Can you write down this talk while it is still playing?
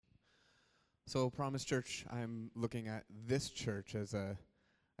So Promise Church, I'm looking at this church as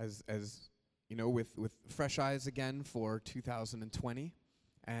with fresh eyes again for 2020.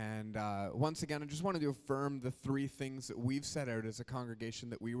 And once again, I just wanted to affirm the three things that we've set out as a congregation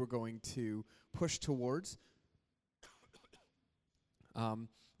that we were going to push towards.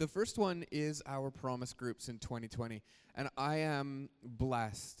 The first one is our Promise groups in 2020. And I am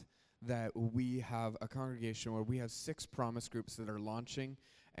blessed that we have a congregation where we have 6 Promise groups that are launching.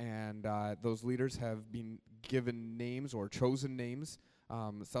 And those leaders have been given names or chosen names,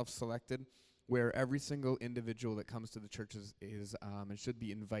 self-selected, where every single individual that comes to the church is and should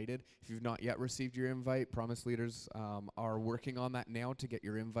be invited. If you've not yet received your invite, Promise leaders are working on that now to get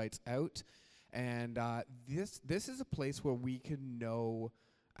your invites out. And this is a place where we can know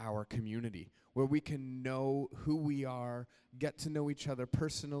our community, where we can know who we are, get to know each other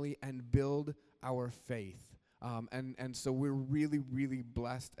personally, and build our faith. And so we're really, really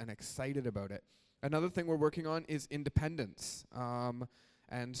blessed and excited about it. Another thing we're working on is independence.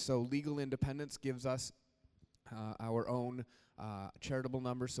 And so legal independence gives us our own charitable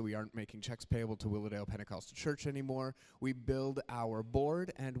number, so we aren't making checks payable to Willowdale Pentecostal Church anymore. We build our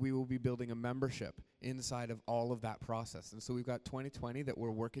board, and we will be building a membership inside of all of that process. And so we've got 2020 that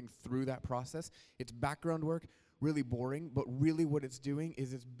we're working through that process. It's background work, really boring, but really what it's doing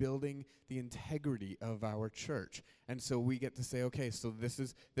is it's building the integrity of our church. And so we get to say, okay, so this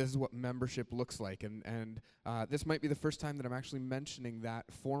is what membership looks like. And this might be the first time that I'm actually mentioning that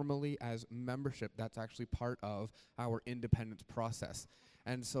formally as membership. That's actually part of our independence process.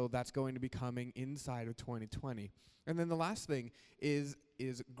 And so that's going to be coming inside of 2020. And then the last thing is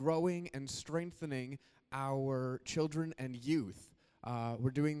growing and strengthening our children and youth. We're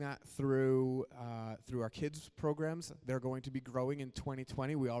doing that through our kids programs. They're going to be growing in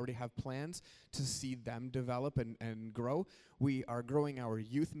 2020. We already have plans to see them develop and grow. We are growing our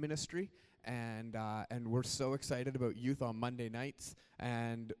youth ministry, and we're so excited about youth on Monday nights,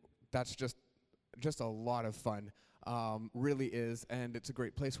 and that's just a lot of fun. Really is, and it's a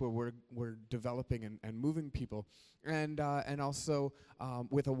great place where we're developing and moving people, and also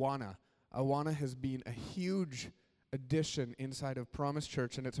with Awana. Awana has been a huge addition inside of Promise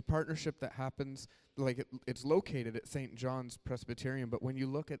Church, and it's a partnership that happens, it's located at St. John's Presbyterian, but when you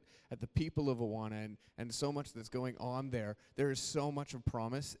look at the people of Awana and so much that's going on there is so much of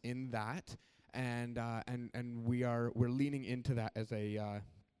promise in that, and we're leaning into that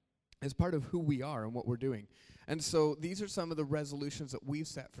as part of who we are and what we're doing. And so these are some of the resolutions that we've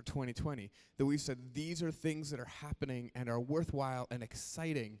set for 2020, that we've said these are things that are happening and are worthwhile and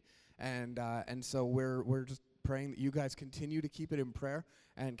exciting, and so we're just praying that you guys continue to keep it in prayer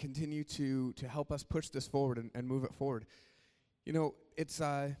and continue to help us push this forward and move it forward. You know, it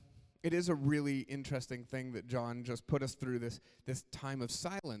is a really interesting thing that John just put us through this time of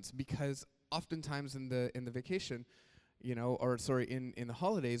silence, because oftentimes in the vacation, in the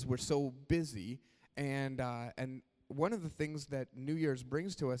holidays, we're so busy, and one of the things that New Year's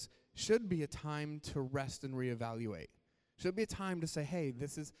brings to us should be a time to rest and reevaluate. Should be a time to say, hey,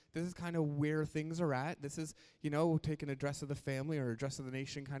 this is kind of where things are at. This is, take an address of the family or address of the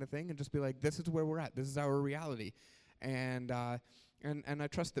nation kind of thing, and just be like, this is where we're at. This is our reality. And I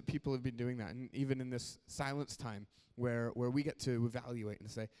trust that people have been doing that, and even in this silence time where we get to evaluate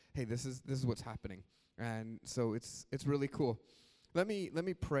and say, hey, this is what's happening. And so it's really cool. Let me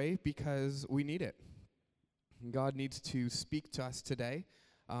pray, because we need it. God needs to speak to us today,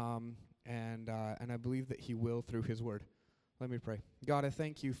 and I believe that He will through His word. Let me pray. God, I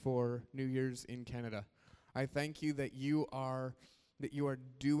thank you for New Year's in Canada. I thank you that you are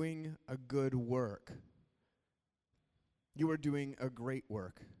doing a good work. You are doing a great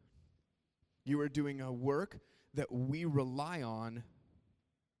work. You are doing a work that we rely on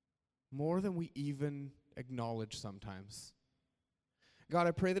more than we even acknowledge sometimes. God,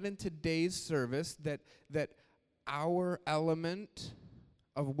 I pray that in today's service that our element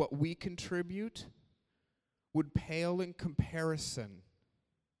of what we contribute would pale in comparison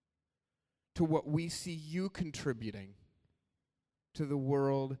to what we see you contributing to the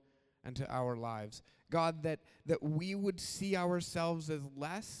world and to our lives. God, that we would see ourselves as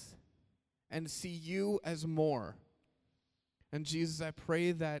less and see you as more. And Jesus, I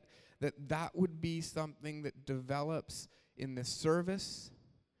pray that would be something that develops in this service,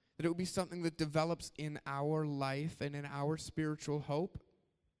 that it would be something that develops in our life and in our spiritual hope,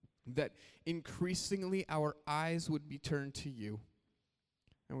 that increasingly our eyes would be turned to you.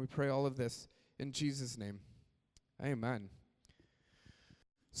 And we pray all of this in Jesus' name. Amen.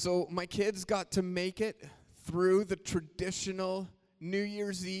 So my kids got to make it through the traditional New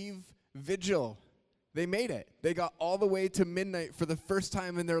Year's Eve vigil. They made it. They got all the way to midnight for the first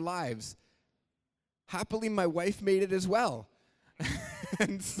time in their lives. happily, my wife made it as well.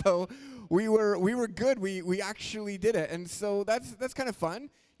 And so we were good. We actually did it. And so that's kind of fun.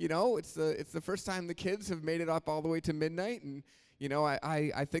 You know, it's the first time the kids have made it up all the way to midnight, and you know,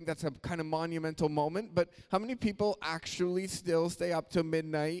 I think that's a kind of monumental moment. But how many people actually still stay up till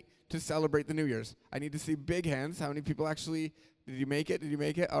midnight to celebrate the New Year's? I need to see big hands. How many people actually, did you make it? Did you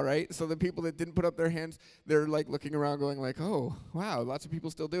make it? All right. So the people that didn't put up their hands, they're like looking around going like, oh, wow, lots of people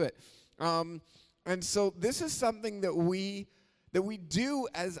still do it. And so this is something that we do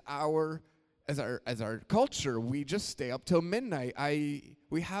as our culture. We just stay up till midnight.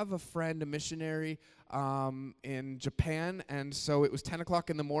 We have a friend, a missionary in Japan, and so it was 10 o'clock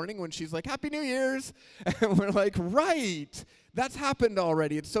in the morning when she's like, Happy New Year's! And we're like, right, that's happened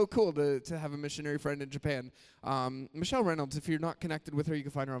already. It's so cool to have a missionary friend in Japan. Michelle Reynolds, if you're not connected with her, you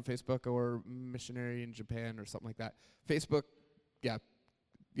can find her on Facebook or Missionary in Japan or something like that. Facebook, yeah,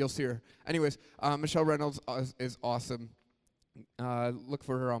 you'll see her. Anyways, Michelle Reynolds is awesome. Look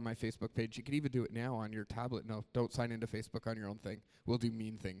for her on my Facebook page. You can even do it now on your tablet. No, don't sign into Facebook on your own thing. We'll do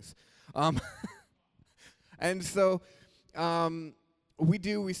mean things. And so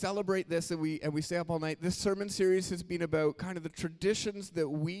we celebrate this, and we stay up all night. This sermon series has been about kind of the traditions that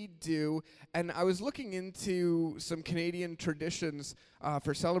we do, and I was looking into some Canadian traditions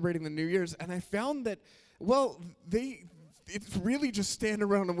for celebrating the New Year's, and I found that, well, it's really just stand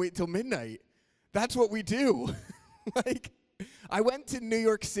around and wait till midnight. That's what we do. Like, I went to New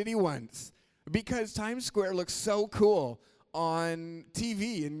York City once because Times Square looks so cool on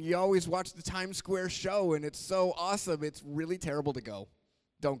TV, and you always watch the Times Square show, and it's so awesome. It's really terrible to go.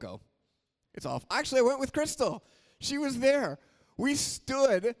 Don't go. It's awful. Actually, I went with Crystal. She was there. We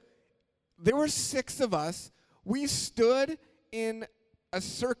stood. There were 6 of us. We stood in a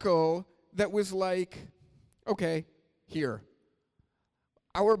circle that was like, okay, here.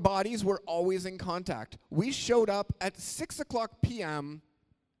 Our bodies were always in contact. We showed up at 6 o'clock p.m.,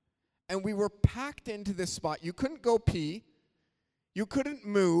 and we were packed into this spot. You couldn't go pee. You couldn't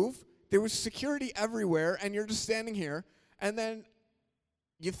move. There was security everywhere, and you're just standing here. And then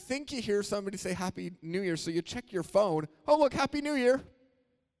you think you hear somebody say Happy New Year, so you check your phone. Oh, look, Happy New Year.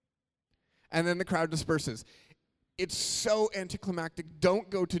 And then the crowd disperses. It's so anticlimactic. Don't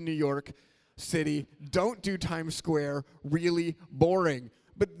go to New York City. Don't do Times Square. Really boring.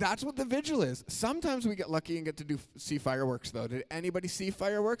 But that's what the vigil is. Sometimes we get lucky and get to see fireworks, though. Did anybody see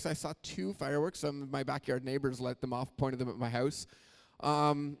fireworks? I saw 2 fireworks. Some of my backyard neighbors let them off, pointed them at my house.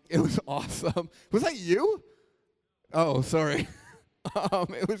 It was awesome. Was that you? Oh, sorry.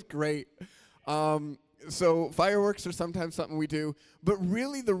 It was great. So fireworks are sometimes something we do, but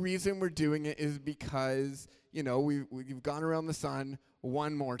really the reason we're doing it is because, you know, we've gone around the sun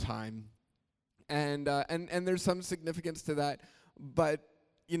one more time, and there's some significance to that, but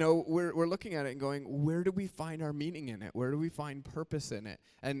you know, we're looking at it and going, where do we find our meaning in it? Where do we find purpose in it?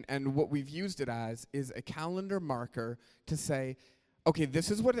 And what we've used it as is a calendar marker to say, okay, this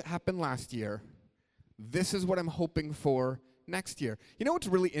is what happened last year. This is what I'm hoping for next year. You know what's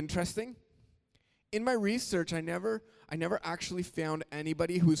really interesting? In my research, I never actually found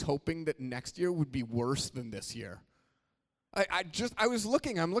anybody who's hoping that next year would be worse than this year.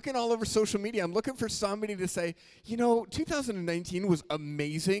 I'm looking all over social media. I'm looking for somebody to say, you know, 2019 was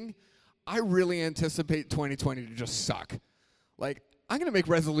amazing. I really anticipate 2020 to just suck. Like, I'm going to make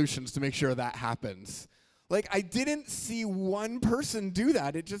resolutions to make sure that happens. Like, I didn't see one person do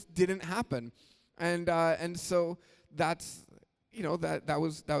that. It just didn't happen. And so that's, you know, that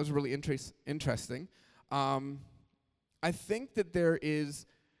was really interesting. I think that there is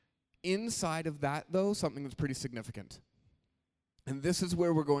inside of that, though, something that's pretty significant. And this is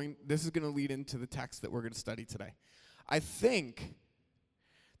where this is going to lead into the text that we're going to study today. I think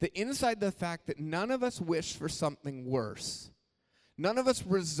that inside the fact that none of us wish for something worse, none of us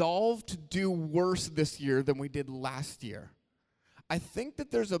resolved to do worse this year than we did last year. I think that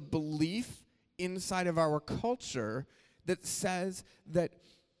there's a belief inside of our culture that says that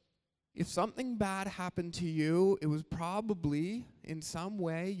if something bad happened to you, it was probably in some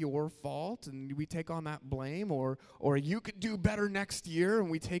way your fault, and we take on that blame, or you could do better next year,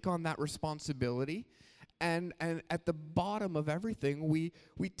 and we take on that responsibility. And at the bottom of everything, we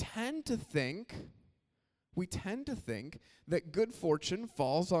tend to think that good fortune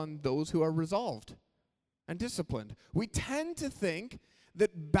falls on those who are resolved and disciplined. We tend to think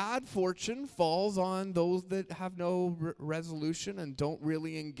that bad fortune falls on those that have no resolution and don't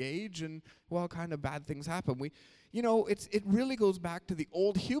really engage, and, well, kind of bad things happen. It really goes back to the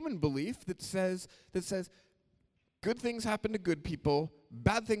old human belief that says good things happen to good people,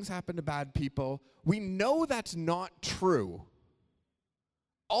 bad things happen to bad people. We know that's not true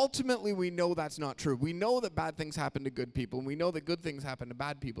ultimately, we know that's not true. We know that bad things happen to good people, and we know that good things happen to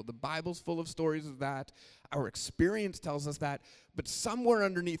bad people. The Bible's full of stories of that. Our experience tells us that. But somewhere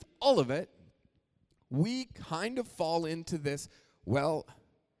underneath all of it, we kind of fall into this, well,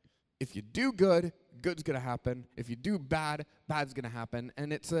 if you do good, good's going to happen. If you do bad, bad's going to happen.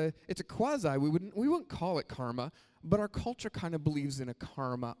 And it's a quasi, we wouldn't call it karma, but our culture kind of believes in a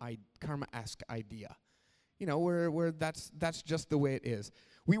karma-esque idea. You know, where that's just the way it is.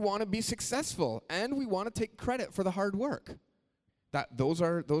 We want to be successful, and we want to take credit for the hard work. Those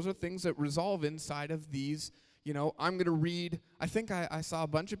are things that resolve inside of these. You know, I'm going to read. I think I saw a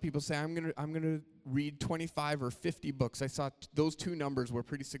bunch of people say I'm going to read 25 or 50 books. I saw those two numbers were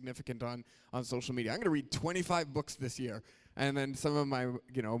pretty significant on social media. I'm going to read 25 books this year. And then some of my,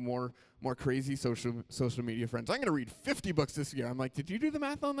 more crazy social media friends, I'm going to read 50 books this year. I'm like, did you do the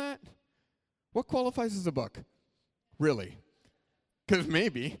math on that? What qualifies as a book? Really? Because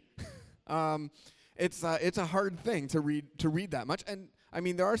maybe. It's a hard thing to read that much. And I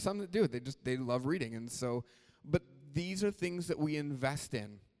mean, there are some that do. They love reading. And so, but these are things that we invest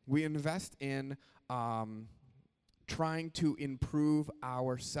in. We invest in trying to improve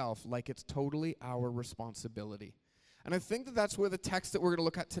ourselves like it's totally our responsibility. And I think that that's where the text that we're going to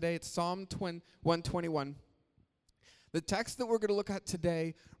look at today, it's Psalm 121. The text that we're going to look at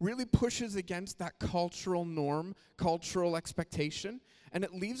today really pushes against that cultural norm, cultural expectation, and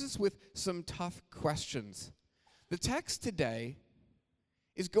it leaves us with some tough questions. The text today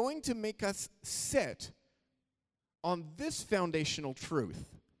is going to make us sit on this foundational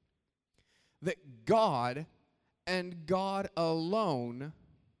truth, that God and God alone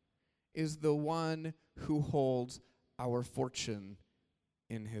is the one who holds our fortune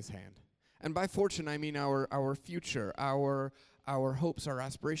in his hand. And by fortune, I mean our future, our hopes, our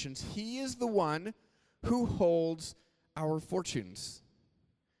aspirations. He is the one who holds our fortunes.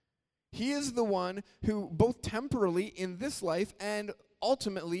 He is the one who, both temporally in this life and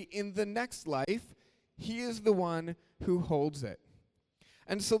ultimately in the next life, he is the one who holds it.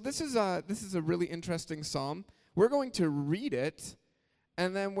 And so this is a really interesting psalm. We're going to read it,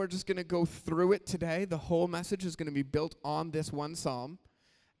 and then we're just going to go through it today. The whole message is going to be built on this one psalm.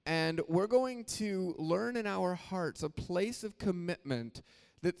 And we're going to learn in our hearts a place of commitment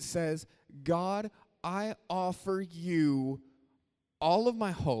that says, God, I offer you all of my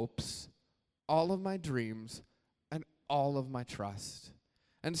hopes, all of my dreams, and all of my trust.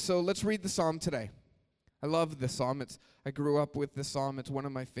 And so let's read the psalm today. I love this psalm. I grew up with this psalm. It's one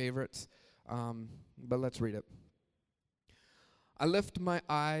of my favorites. But let's read it. I lift up my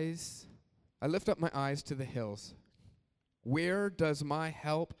eyes to the hills. Where does my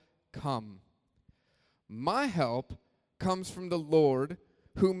help come? My help comes from the Lord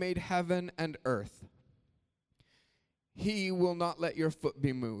who made heaven and earth. He will not let your foot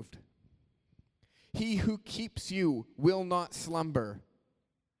be moved. He who keeps you will not slumber.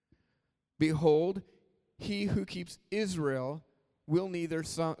 Behold, he who keeps Israel will neither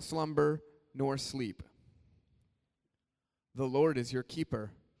slumber nor sleep. The Lord is your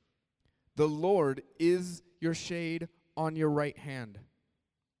keeper. The Lord is your shade on your right hand.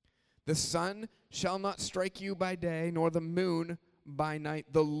 The sun shall not strike you by day, nor the moon by night.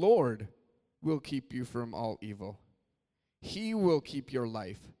 The Lord will keep you from all evil. He will keep your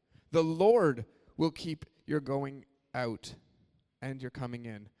life. The Lord will keep your going out and your coming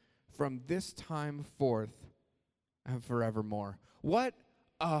in from this time forth and forevermore. What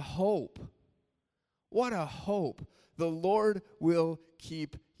a hope. What a hope. The Lord will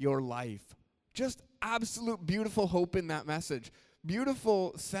keep your life. Just absolute beautiful hope in that message.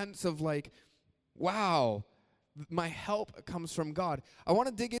 Beautiful sense of like, wow, my help comes from God. I want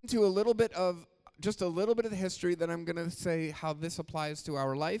to dig into a little bit of the history, then I'm going to say how this applies to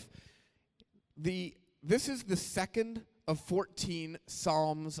our life. This is the second of 14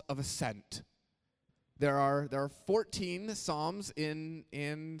 Psalms of Ascent. There are 14 Psalms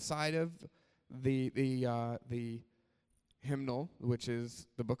inside of the hymnal, which is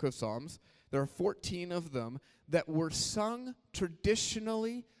the book of Psalms. There are 14 of them that were sung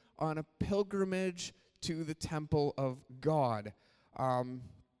traditionally on a pilgrimage to the temple of God.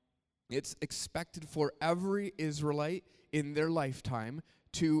 It's expected for every Israelite in their lifetime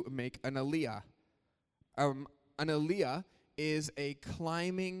to make an aliyah. An aliyah is a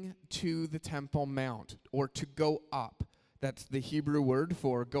climbing to the Temple Mount, or to go up. That's the Hebrew word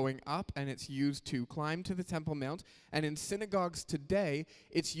for going up, and it's used to climb to the Temple Mount. And in synagogues today,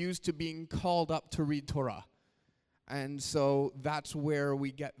 it's used to being called up to read Torah. And so that's where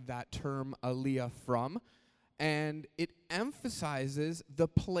we get that term aliyah from. And it emphasizes the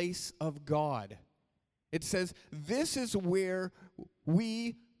place of God. It says, this is where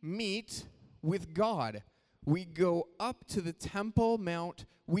we meet with God. We go up to the Temple Mount.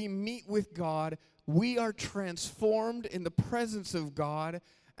 We meet with God. We are transformed in the presence of God.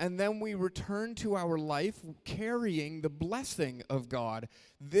 And then we return to our life carrying the blessing of God.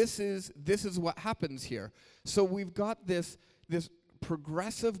 This is what happens here. So we've got this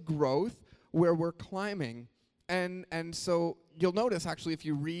progressive growth where we're climbing. And so you'll notice, actually, if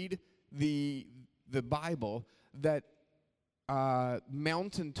you read the Bible, that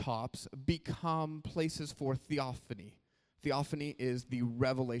mountaintops become places for theophany. Theophany is the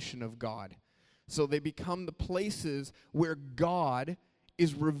revelation of God. So they become the places where God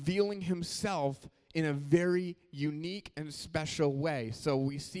is revealing himself in a very unique and special way. So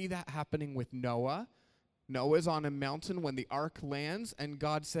we see that happening with Noah. Noah's on a mountain when the ark lands, and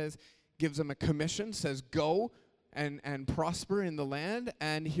God gives him a commission, says, go and prosper in the land,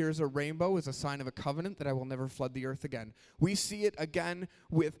 and here's a rainbow as a sign of a covenant that I will never flood the earth again. We see it again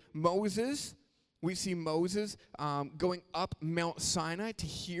with Moses. We see Moses going up Mount Sinai to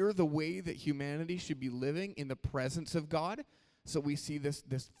hear the way that humanity should be living in the presence of God. So we see this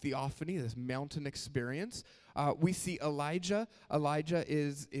theophany, this mountain experience. We see Elijah. Elijah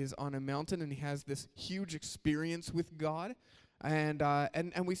is on a mountain, and he has this huge experience with God. And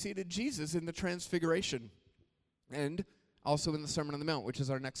we see it in Jesus in the Transfiguration, and also in the Sermon on the Mount, which is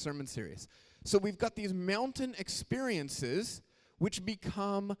our next sermon series. So we've got these mountain experiences which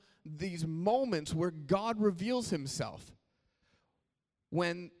become these moments where God reveals himself.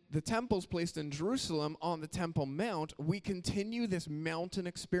 When the temple's placed in Jerusalem on the Temple Mount, we continue this mountain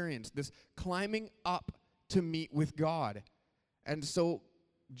experience, this climbing up to meet with God. And so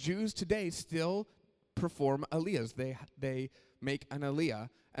Jews today still perform aliyahs. They make an aliyah,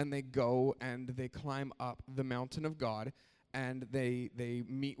 and they go and they climb up the mountain of God, and they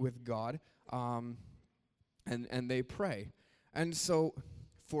meet with God, and they pray. And so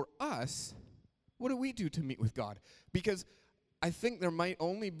for us, what do we do to meet with God? Because I think there might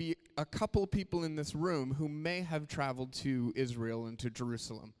only be a couple people in this room who may have traveled to Israel and to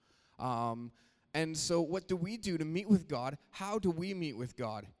Jerusalem. And so what do we do to meet with God? How do we meet with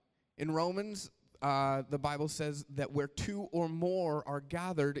God? In Romans, the Bible says that where two or more are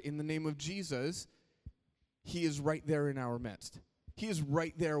gathered in the name of Jesus, he is right there in our midst. He is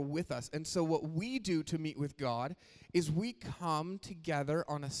right there with us. And so what we do to meet with God is we come together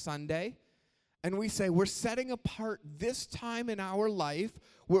on a Sunday, and we say, we're setting apart this time in our life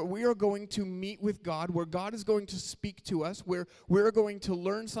where we are going to meet with God, where God is going to speak to us, where we're going to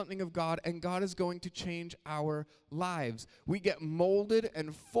learn something of God, and God is going to change our lives. We get molded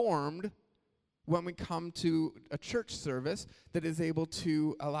and formed when we come to a church service that is able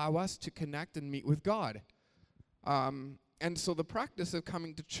to allow us to connect and meet with God. And so the practice of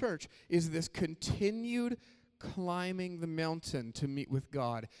coming to church is this continued climbing the mountain to meet with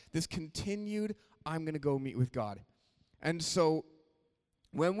God. This continued, I'm going to go meet with God. And so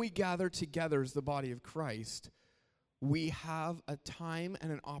when we gather together as the body of Christ, we have a time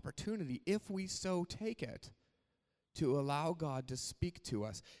and an opportunity, if we so take it, to allow God to speak to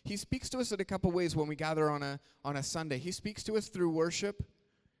us. He speaks to us in a couple ways when we gather on a Sunday. He speaks to us through worship,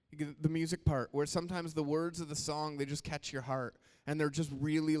 the music part, where sometimes the words of the song, they just catch your heart, and they're just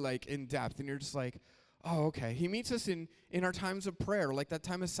really like in depth, and you're just like, oh, okay. He meets us in our times of prayer, like that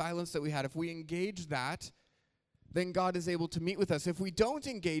time of silence that we had. If we engage that, then God is able to meet with us. If we don't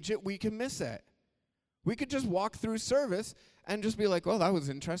engage it, we can miss it. We could just walk through service and just be like, oh, that was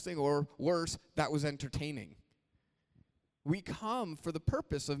interesting, or worse, that was entertaining. We come for the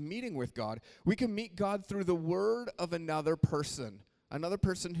purpose of meeting with God. We can meet God through the word of another person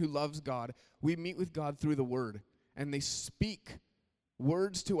who loves God. We meet with God through the word, and they speak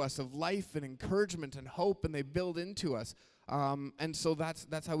words to us of life and encouragement and hope, and they build into us. And so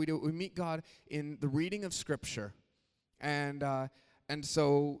that's how we do it. We meet God in the reading of Scripture, and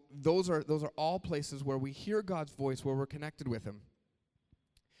so those are all places where we hear God's voice, where we're connected with Him.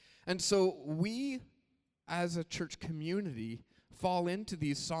 And so we, as a church community, fall into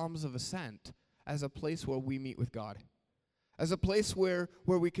these Psalms of Ascent as a place where we meet with God, as a place where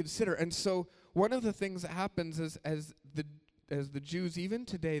we consider. And so one of the things that happens is as the Jews, even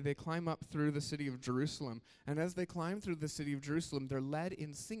today, they climb up through the city of Jerusalem. And as they climb through the city of Jerusalem, they're led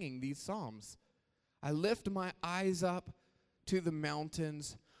in singing these psalms. I lift my eyes up to the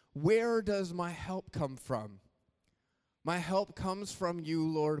mountains. Where does my help come from? My help comes from you,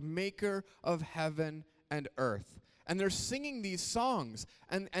 Lord, maker of heaven and earth. And they're singing these songs,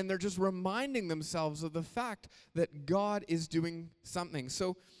 and they're just reminding themselves of the fact that God is doing something.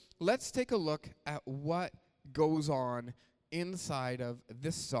 So let's take a look at what goes on inside of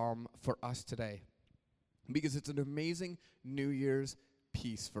this psalm for us today. because it's an amazing New Year's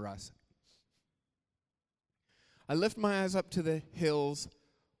piece for us. I lift my eyes up to the hills.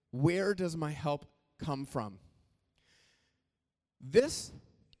 Where does my help come from? This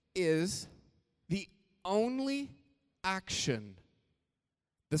is the only action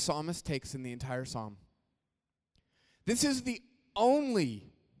the psalmist takes in the entire psalm. This is the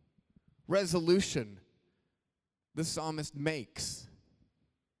only resolution the psalmist makes.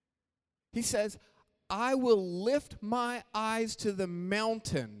 He says, I will lift my eyes to the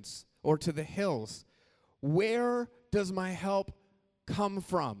mountains or to the hills. Where does my help come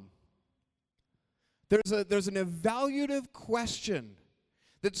from? There's an evaluative question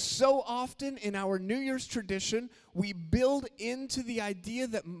that so often in our New Year's tradition, we build into the idea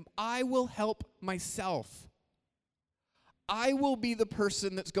that I will help myself. I will be the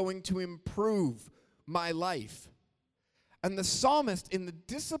person that's going to improve my life. And the psalmist, in the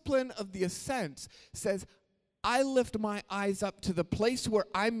discipline of the ascent, says, I lift my eyes up to the place where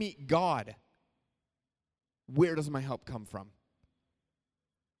I meet God. Where does my help come from?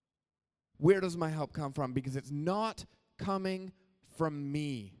 Where does my help come from? Because it's not coming from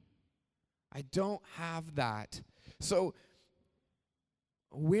me. I don't have that. So,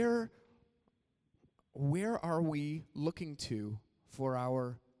 where are we looking to for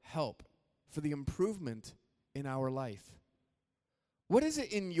our help, for the improvement in our life? What is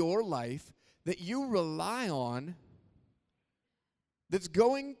it in your life that you rely on that's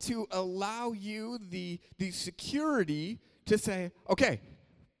going to allow you the security to say, okay,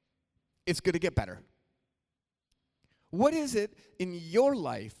 it's going to get better? What is it in your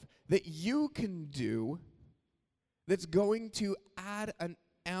life that you can do that's going to add an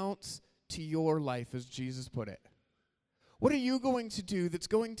ounce to your life, as Jesus put it? What are you going to do that's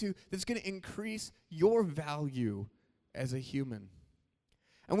going to increase your value as a human?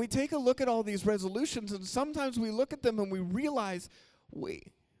 And we take a look at all these resolutions, and sometimes we look at them and we realize,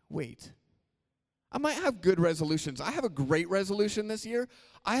 wait. I might have good resolutions. I have a great resolution this year.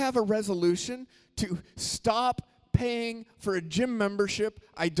 I have a resolution to stop paying for a gym membership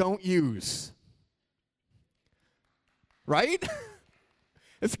I don't use. Right?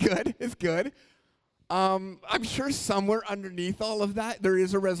 It's good. It's good. I'm sure somewhere underneath all of that, there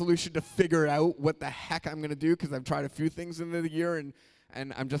is a resolution to figure out what the heck I'm going to do, because I've tried a few things in the year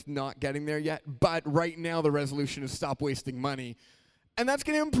and I'm just not getting there yet. But right now, the resolution is stop wasting money. And that's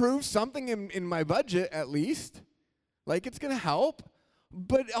going to improve something in my budget, at least. Like, it's going to help.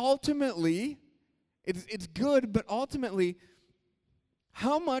 But ultimately, it's good, but ultimately,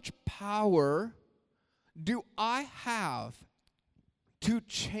 how much power do I have to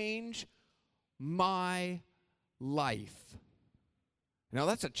change my life? Now,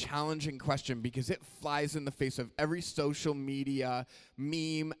 that's a challenging question because it flies in the face of every social media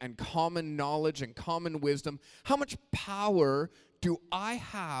meme and common knowledge and common wisdom. How much power do I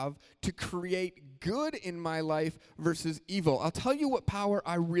have to create good in my life versus evil? I'll tell you what power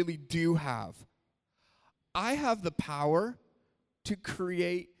I really do have. I have the power to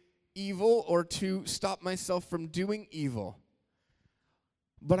create evil or to stop myself from doing evil.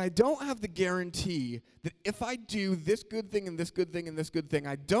 But I don't have the guarantee that if I do this good thing and this good thing and this good thing,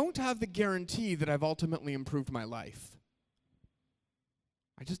 I don't have the guarantee that I've ultimately improved my life.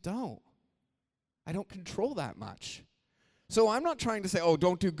 I just don't. I don't control that much. So I'm not trying to say, oh,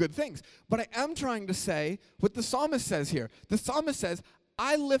 don't do good things. But I am trying to say what the psalmist says here. The psalmist says,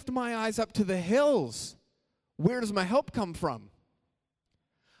 I lift my eyes up to the hills. Where does my help come from?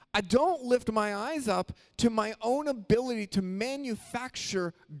 I don't lift my eyes up to my own ability to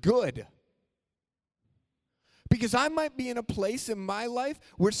manufacture good. Because I might be in a place in my life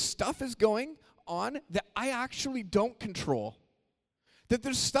where stuff is going on that I actually don't control. That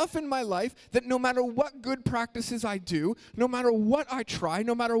there's stuff in my life that no matter what good practices I do, no matter what I try,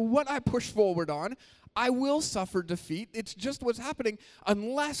 no matter what I push forward on, I will suffer defeat. It's just what's happening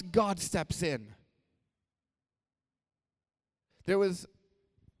unless God steps in. There was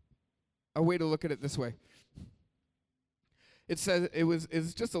a way to look at it this way. It says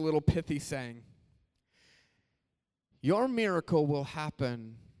it's just a little pithy saying. Your miracle will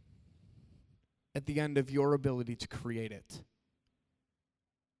happen at the end of your ability to create it.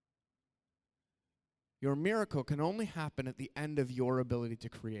 Your miracle can only happen at the end of your ability to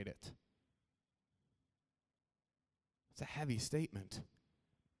create it. It's a heavy statement.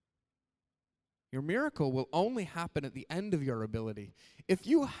 Your miracle will only happen at the end of your ability. If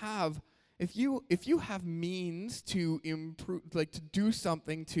you have means to improve, like to do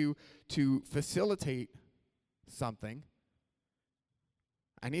something to facilitate something,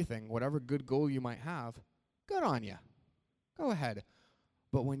 anything, whatever good goal you might have, good on you. Go ahead.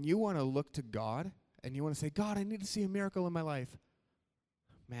 But when you want to look to God and you want to say, God, I need to see a miracle in my life.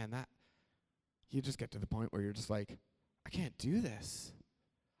 Man, you just get to the point where you're just like, I can't do this.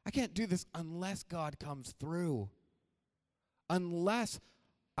 I can't do this unless God comes through. Unless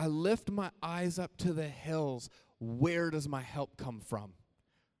I lift my eyes up to the hills, where does my help come from?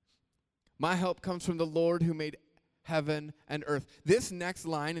 My help comes from the Lord who made heaven and earth. This next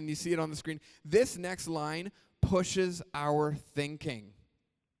line, and you see it on the screen, this next line pushes our thinking.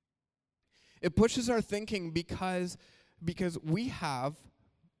 It pushes our thinking because we have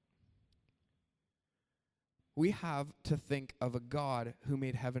to think of a God who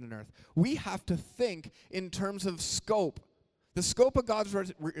made heaven and earth. We have to think in terms of scope. The scope of God's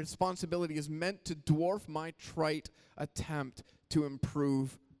responsibility is meant to dwarf my trite attempt to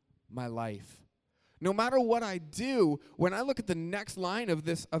improve my life. No matter what I do, when I look at the next line of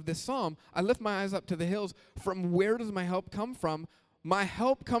this psalm, I lift my eyes up to the hills. From where does my help come from? My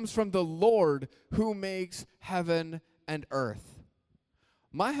help comes from the Lord who makes heaven and earth.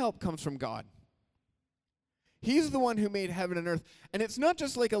 My help comes from God. He's the one who made heaven and earth. And it's not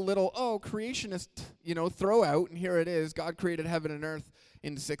just like a little, creationist, throw out, and here it is. God created heaven and earth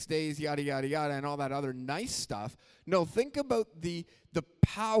in 6 days, yada, yada, yada, and all that other nice stuff. No, think about the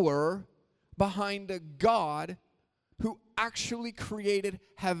power behind a God who actually created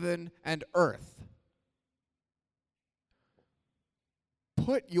heaven and earth.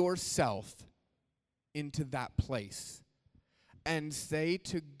 Put yourself into that place and say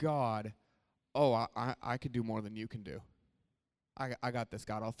to God, I could do more than you can do. I got this,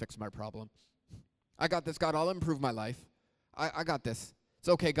 God. I'll fix my problem. I got this, God. I'll improve my life. I got this. It's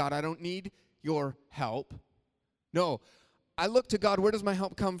okay, God. I don't need your help. No, I look to God. Where does my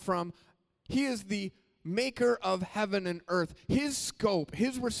help come from? He is the maker of heaven and earth. His scope,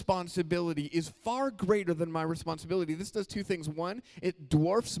 his responsibility is far greater than my responsibility. This does two things. One, it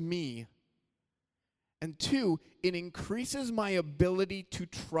dwarfs me. And two, it increases my ability to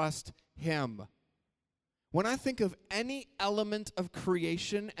trust him. When I think of any element of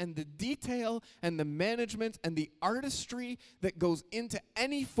creation and the detail and the management and the artistry that goes into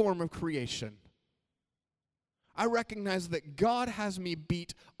any form of creation, I recognize that God has me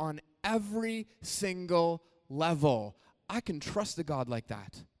beat on every single level. I can trust a God like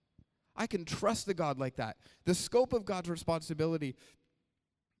that. I can trust a God like that. The scope of God's responsibility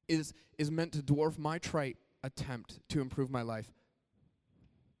is meant to dwarf my trite attempt to improve my life.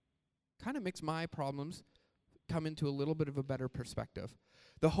 Kind of makes my problems come into a little bit of a better perspective.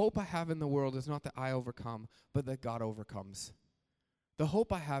 The hope I have in the world is not that I overcome, but that God overcomes. The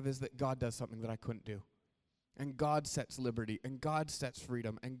hope I have is that God does something that I couldn't do. And God sets liberty, and God sets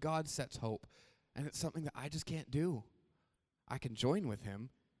freedom, and God sets hope. And it's something that I just can't do. I can join with him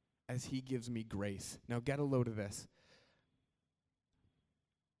as he gives me grace. Now get a load of this.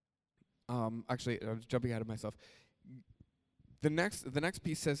 Actually, I was jumping ahead of myself. The next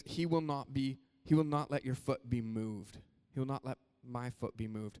piece says, he will not let your foot be moved. He will not let my foot be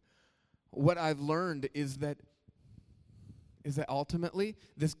moved. What I've learned is that ultimately,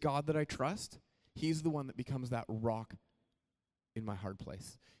 this God that I trust, he's the one that becomes that rock in my hard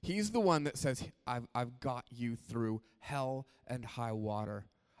place. He's the one that says, I've got you through hell and high water.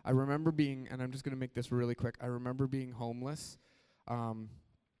 I remember being, and I'm just going to make this really quick, I remember being homeless.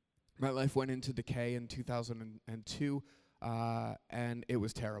 My life went into decay in 2002, and it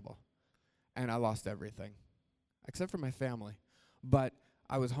was terrible. And I lost everything, except for my family. But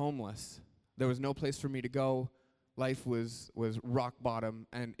I was homeless. There was no place for me to go. Life was rock bottom,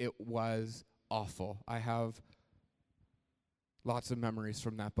 and it was awful. I have lots of memories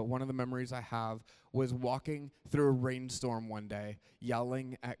from that, but one of the memories I have was walking through a rainstorm one day,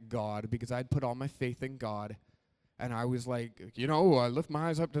 yelling at God, because I'd put all my faith in God, and I was like, I lift my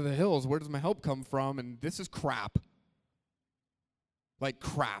eyes up to the hills, where does my help come from? And this is crap. Like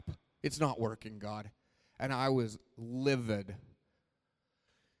crap. It's not working, God. And I was livid.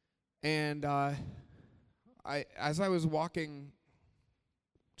 And as I was walking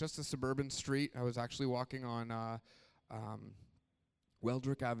just a suburban street, I was actually walking on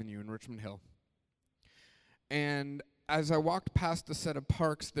Weldrick Avenue in Richmond Hill. And as I walked past a set of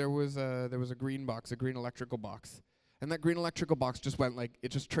parks, there was a green box, a green electrical box. And that green electrical box just went it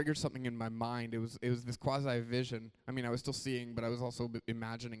just triggered something in my mind. It was this quasi-vision. I mean, I was still seeing, but I was also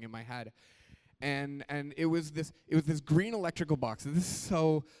imagining in my head. And it was this green electrical box. And this is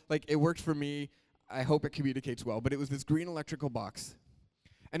so, it worked for me. I hope it communicates well. But it was this green electrical box.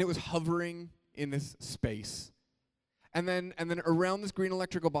 And it was hovering in this space. And then around this green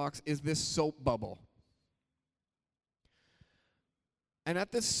electrical box is this soap bubble. And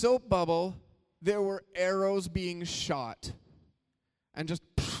at this soap bubble, there were arrows being shot and just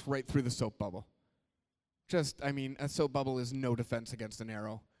right through the soap bubble. A soap bubble is no defense against an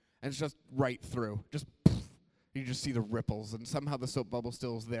arrow. And it's just right through. You just see the ripples, and somehow the soap bubble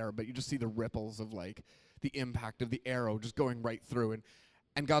still is there, but you just see the ripples of like the impact of the arrow just going right through.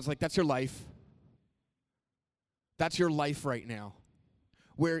 And God's like, that's your life. That's your life right now.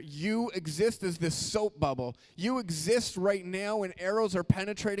 Where you exist as this soap bubble. You exist right now when arrows are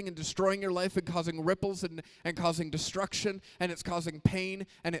penetrating and destroying your life and causing ripples and causing destruction, and it's causing pain,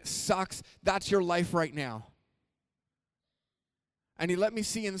 and it sucks. That's your life right now. And he let me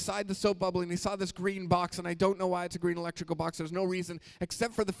see inside the soap bubble, and he saw this green box, and I don't know why it's a green electrical box. There's no reason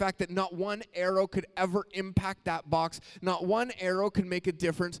except for the fact that not one arrow could ever impact that box. Not one arrow could make a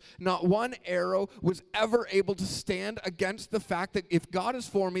difference. Not one arrow was ever able to stand against the fact that if God is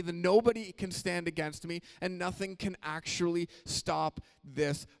for me, then nobody can stand against me, and nothing can actually stop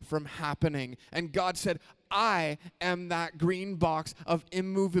this from happening. And God said, I am that green box of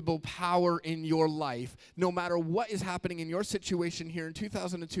immovable power in your life. No matter what is happening in your situation here in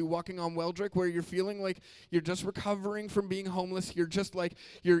 2002, walking on Weldrick, where you're feeling like you're just recovering from being homeless, you're just like,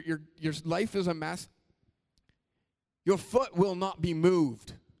 your life is a mess, your foot will not be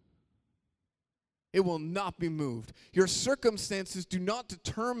moved. It will not be moved. Your circumstances do not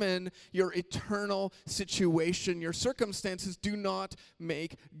determine your eternal situation. Your circumstances do not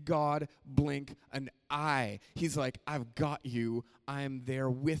make God blink an eye. He's like, I've got you. I'm there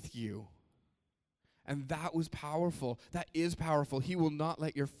with you. And that was powerful. That is powerful. He will not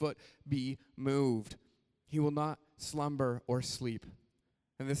let your foot be moved. He will not slumber or sleep.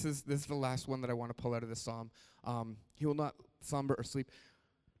 And this is the last one that I want to pull out of this psalm. He will not slumber or sleep.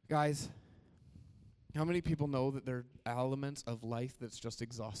 Guys, how many people know that there are elements of life that's just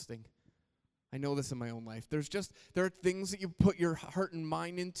exhausting? I know this in my own life. There are things that you put your heart and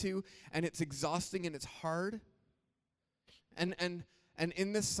mind into, and it's exhausting and it's hard. And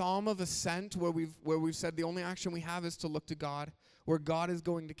in this Psalm of Ascent, where we've said the only action we have is to look to God, where God is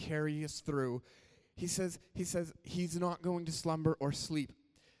going to carry us through, he says he's not going to slumber or sleep.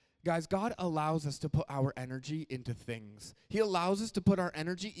 Guys, God allows us to put our energy into things. He allows us to put our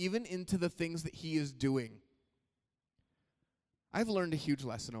energy even into the things that he is doing. I've learned a huge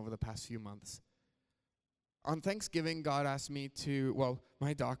lesson over the past few months. On Thanksgiving, God asked me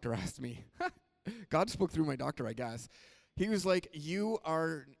my doctor asked me. God spoke through my doctor, I guess. He was like, you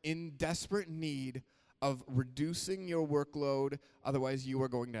are in desperate need of reducing your workload, otherwise you are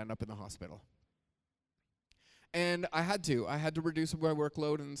going to end up in the hospital. And I had to reduce my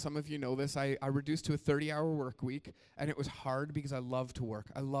workload, and some of you know this. I reduced to a 30-hour work week, and it was hard because I love to work.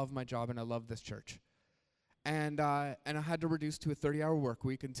 I love my job, and I love this church. And I had to reduce to a 30-hour work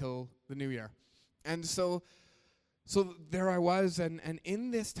week until the new year. And so there I was, and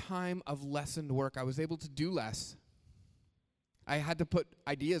in this time of lessened work, I was able to do less. I had to put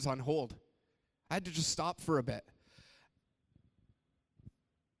ideas on hold. I had to just stop for a bit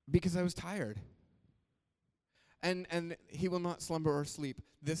because I was tired. And he will not slumber or sleep.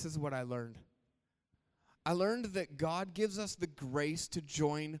 This is what I learned. I learned that God gives us the grace to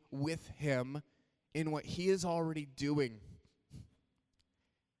join with him in what he is already doing.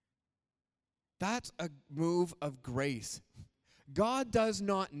 That's a move of grace. God does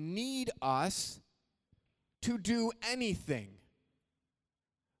not need us to do anything,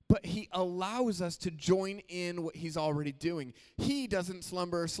 but he allows us to join in what he's already doing. He doesn't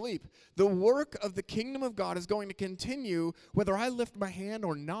slumber or sleep. The work of the kingdom of God is going to continue whether I lift my hand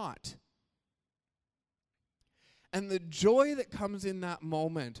or not. And the joy that comes in that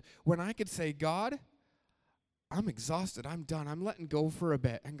moment when I could say, God, I'm exhausted, I'm done, I'm letting go for a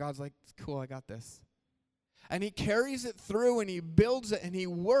bit. And God's like, it's cool, I got this. And he carries it through, and he builds it, and he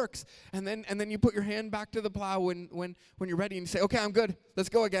works. And then you put your hand back to the plow when you're ready, and you say, okay, I'm good, let's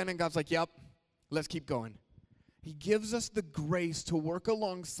go again. And God's like, yep, let's keep going. He gives us the grace to work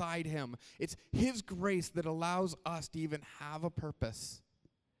alongside him. It's his grace that allows us to even have a purpose.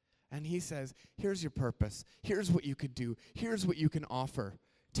 And he says, here's your purpose. Here's what you could do. Here's what you can offer.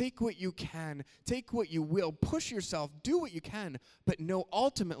 Take what you can. Take what you will. Push yourself. Do what you can. But no,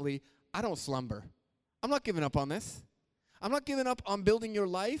 ultimately, I don't slumber. I'm not giving up on this. I'm not giving up on building your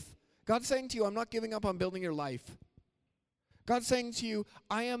life. God's saying to you, I'm not giving up on building your life. God's saying to you,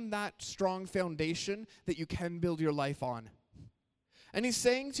 I am that strong foundation that you can build your life on. And he's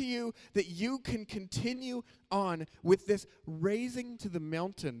saying to you that you can continue on with this raising to the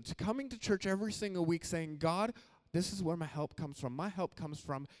mountain, to coming to church every single week saying, God, this is where my help comes from. My help comes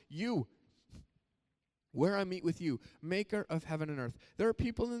from you. Where I meet with you, maker of heaven and earth. There are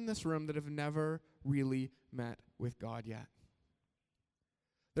people in this room that have never really met with God yet.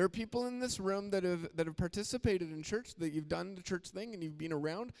 There are people in this room that have participated in church, that you've done the church thing and you've been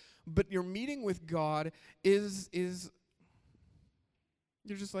around, but your meeting with God is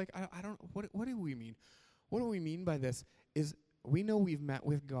you're just like, I don't, what do we mean? What do we mean by this? Is we know we've met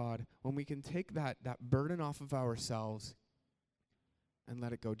with God when we can take that burden off of ourselves and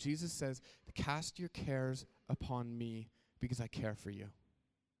let it go. Jesus says, cast your cares upon me because I care for you.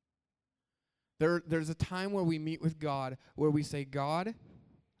 There's a time where we meet with God where we say, God,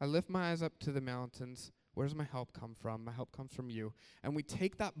 I lift my eyes up to the mountains. Where does my help come from? My help comes from you. And we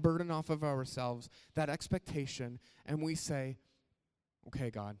take that burden off of ourselves, that expectation, and we say,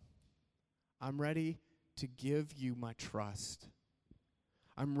 okay, God, I'm ready to give you my trust.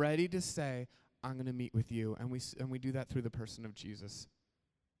 I'm ready to say, I'm going to meet with you. And we do that through the person of Jesus.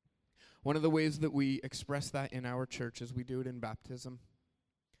 One of the ways that we express that in our church is we do it in baptism.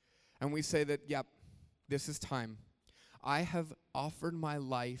 And we say that, yep, this is time. I have offered my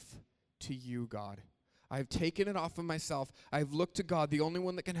life to you, God. I've taken it off of myself. I've looked to God, the only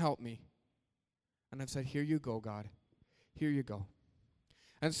one that can help me. And I've said, here you go, God. Here you go.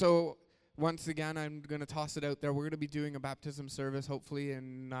 And so, once again, I'm going to toss it out there. We're going to be doing a baptism service, hopefully,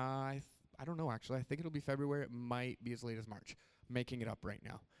 in, I don't know, actually. I think it'll be February. It might be as late as March. I'm making it up right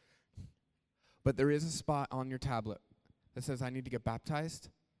now. But there is a spot on your tablet that says, I need to get baptized.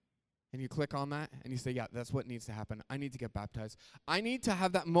 And you click on that, and you say, yeah, that's what needs to happen. I need to get baptized. I need to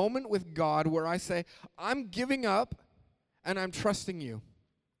have that moment with God where I say, I'm giving up, and I'm trusting you.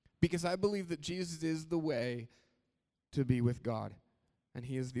 Because I believe that Jesus is the way to be with God. And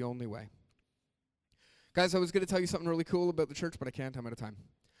he is the only way. Guys, I was going to tell you something really cool about the church, but I can't. I'm out of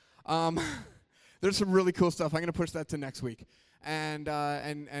time. There's some really cool stuff. I'm going to push that to next week. And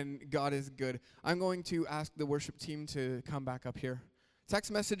God is good. I'm going to ask the worship team to come back up here. Text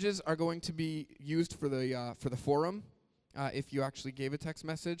messages are going to be used for the forum. If you actually gave a text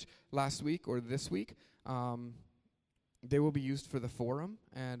message last week or this week, they will be used for the forum,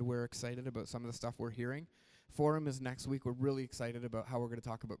 and we're excited about some of the stuff we're hearing. Forum is next week. We're really excited about how we're going to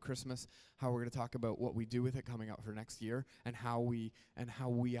talk about Christmas, how we're going to talk about what we do with it coming out for next year, and how we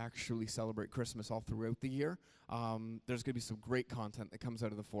actually celebrate Christmas all throughout the year. There's going to be some great content that comes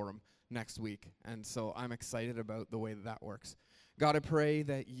out of the forum next week, and so I'm excited about the way that works. God, I pray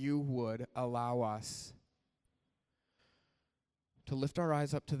that you would allow us to lift our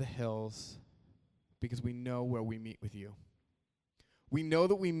eyes up to the hills because we know where we meet with you. We know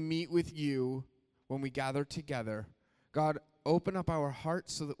that we meet with you when we gather together. God, open up our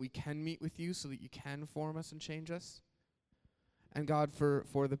hearts so that we can meet with you, so that you can form us and change us. And God,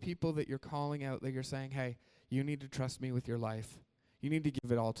 for the people that you're calling out, that you're saying, hey, you need to trust me with your life. You need to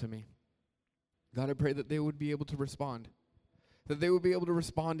give it all to me. God, I pray that they would be able to respond. That they would be able to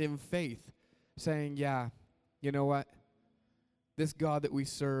respond in faith, saying, yeah, you know what? This God that we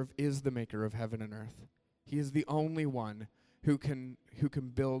serve is the maker of heaven and earth. He is the only one who can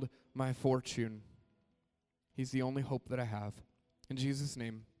build my fortune. He's the only hope that I have. In Jesus'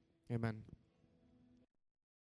 name, amen.